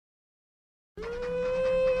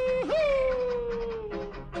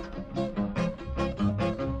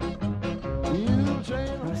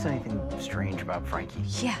Notice anything strange about Frankie?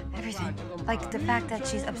 Yeah, everything. Like the fact that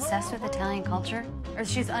she's obsessed with Italian culture, or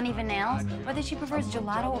she has uneven nails, or that she prefers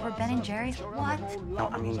gelato over Ben & Jerry's. What? No,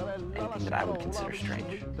 I mean anything that I would consider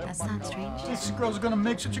strange. That's not strange. This girl's gonna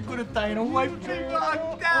make such a good Italian wife.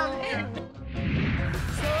 Oh, down here.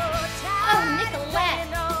 Oh, Nicolette!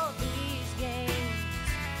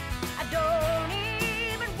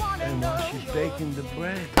 And while she's baking the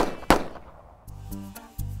bread.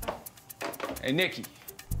 Hey, Nikki,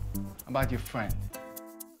 how about your friend?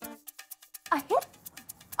 On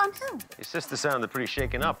who? Your sister sounded pretty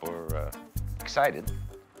shaken up or excited.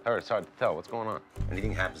 Her, it's hard to tell. What's going on?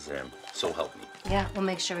 Anything happens to him, so help me. Yeah, we'll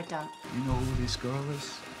make sure it don't. You know who this girl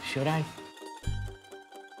is? Should I?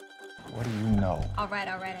 What do you know? All right,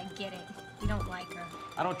 I get it. You don't like her.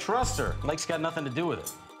 I don't trust her. Lake's got nothing to do with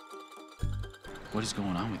it. What is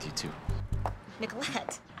going on with you two?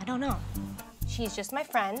 Nicolette, I don't know. She's just my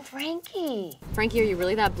friend. Frankie! Frankie, are you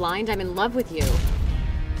really that blind? I'm in love with you.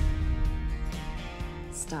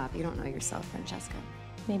 Stop. You don't know yourself, Francesca.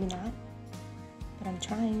 Maybe not, but I'm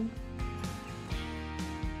trying.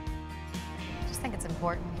 I just think it's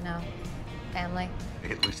important, you know? Family.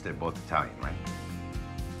 At least they're both Italian, right?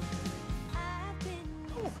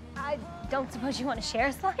 I don't suppose you want to share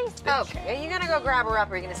a slice? Okay, are you gonna go grab her up,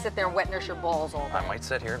 or are you gonna sit there and wet nurse your balls all day? I might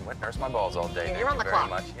sit here and wet nurse my balls all day. Yeah, you're on the clock.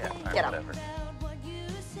 Thank you very much. Yeah, Get up. whatever.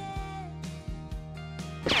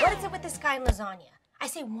 What is it with this guy and lasagna? I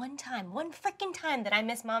say one frickin' time that I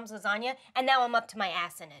miss Mom's lasagna, and now I'm up to my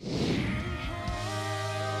ass in it.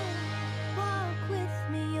 Walk with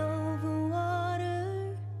me over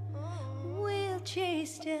water. We'll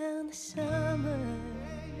chase down the summer.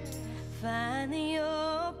 Find the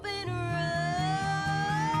open road.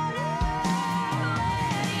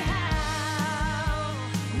 Anyhow,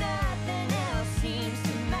 nothing else seems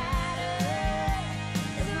to matter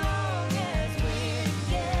as long as we're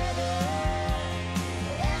together.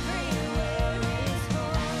 Everywhere is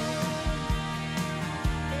home.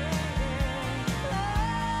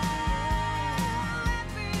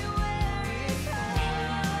 Everywhere is home.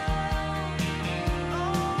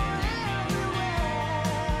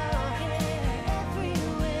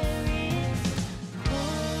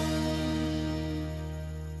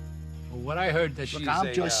 What I heard that she's Look,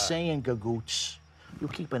 I'm just saying, Gagoots, you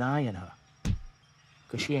keep an eye on her.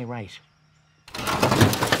 Because she ain't right.